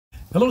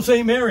Hello,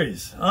 St.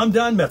 Mary's. I'm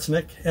Don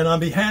Metznick, and on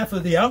behalf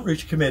of the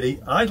Outreach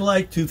Committee, I'd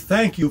like to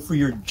thank you for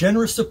your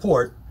generous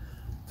support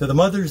to the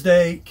Mother's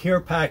Day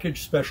Care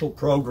Package Special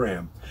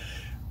Program.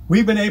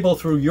 We've been able,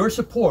 through your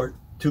support,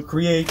 to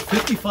create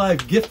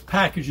 55 gift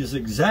packages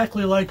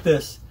exactly like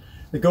this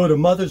that go to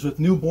mothers with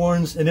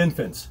newborns and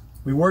infants.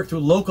 We work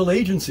through local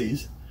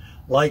agencies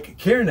like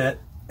CareNet,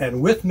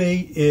 and with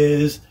me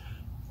is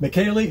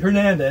Mykeyly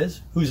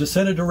Hernandez, who's the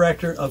Center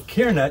Director of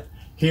CareNet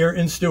here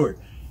in Stuart.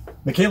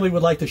 Mykeyly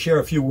would like to share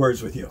a few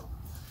words with you.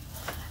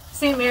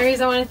 St.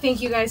 Mary's, I want to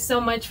thank you guys so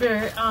much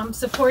for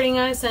supporting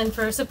us and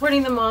for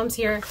supporting the moms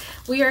here.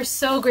 We are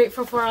so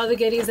grateful for all the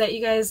goodies that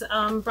you guys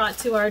brought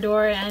to our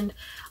door and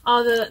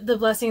all the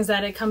blessings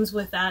that it comes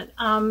with that.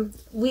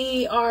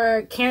 We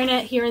are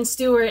CareNet here in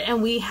Stuart,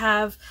 and we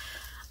have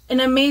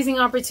an amazing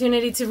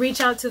opportunity to reach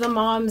out to the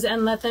moms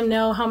and let them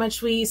know how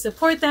much we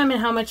support them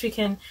and how much we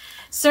can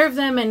serve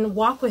them and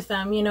walk with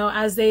them, you know,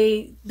 as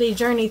they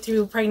journey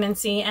through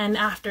pregnancy and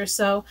after.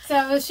 So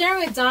I was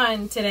sharing with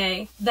Dawn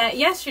today that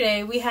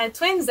yesterday we had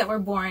twins that were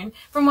born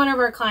from one of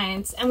our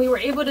clients, and we were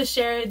able to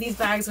share these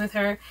bags with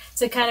her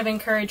to kind of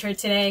encourage her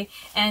today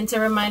and to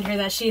remind her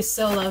that she is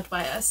so loved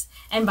by us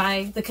and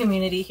by the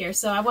community here.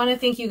 So I want to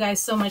thank you guys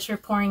so much for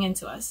pouring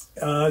into us.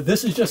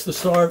 This is just the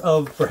start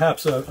of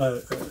perhaps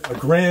a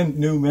grand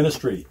new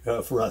ministry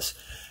for us.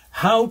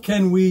 How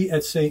can we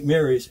at St.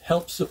 Mary's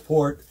help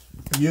support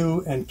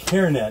you and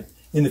CareNet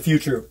in the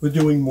future with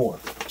doing more?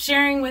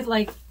 Sharing with,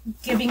 like,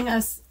 giving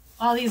us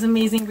all these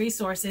amazing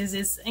resources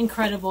is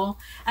incredible,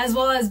 as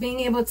well as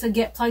being able to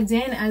get plugged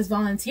in as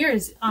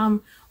volunteers.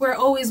 We're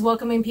always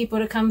welcoming people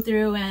to come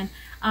through and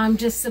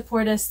just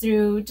support us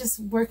through just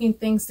working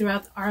things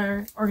throughout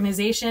our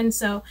organization.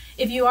 So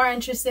if you are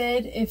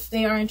interested, if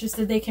they are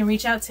interested, they can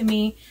reach out to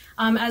me,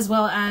 as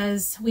well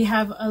as we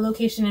have a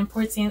location in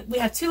we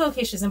have 2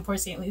 locations in Port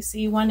St.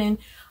 Lucie, one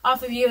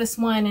off of US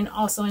 1 and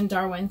also in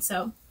Darwin.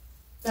 So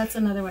that's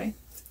another way.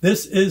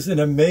 This is an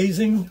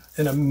amazing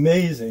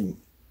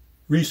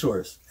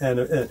resource,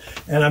 and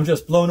I'm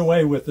just blown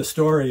away with the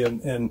story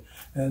and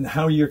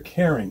how you're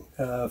caring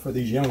for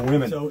these young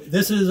women. So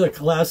this is a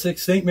classic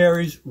St.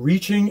 Mary's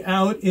reaching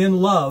out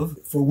in love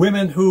for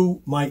women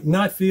who might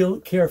not feel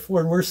cared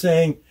for, and we're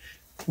saying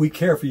we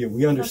care for you,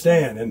 we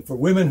understand. And for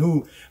women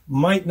who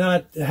might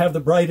not have the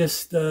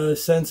brightest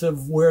sense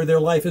of where their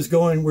life is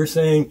going, we're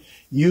saying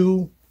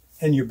you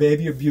and your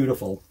baby are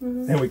beautiful,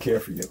 and we care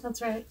for you.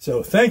 That's right.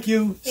 So thank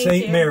you,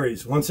 St.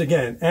 Mary's, once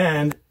again.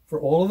 And for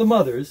all of the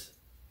mothers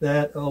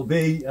that will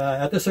be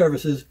at the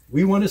services,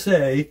 we want to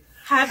say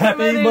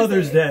Happy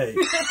Mother's Day.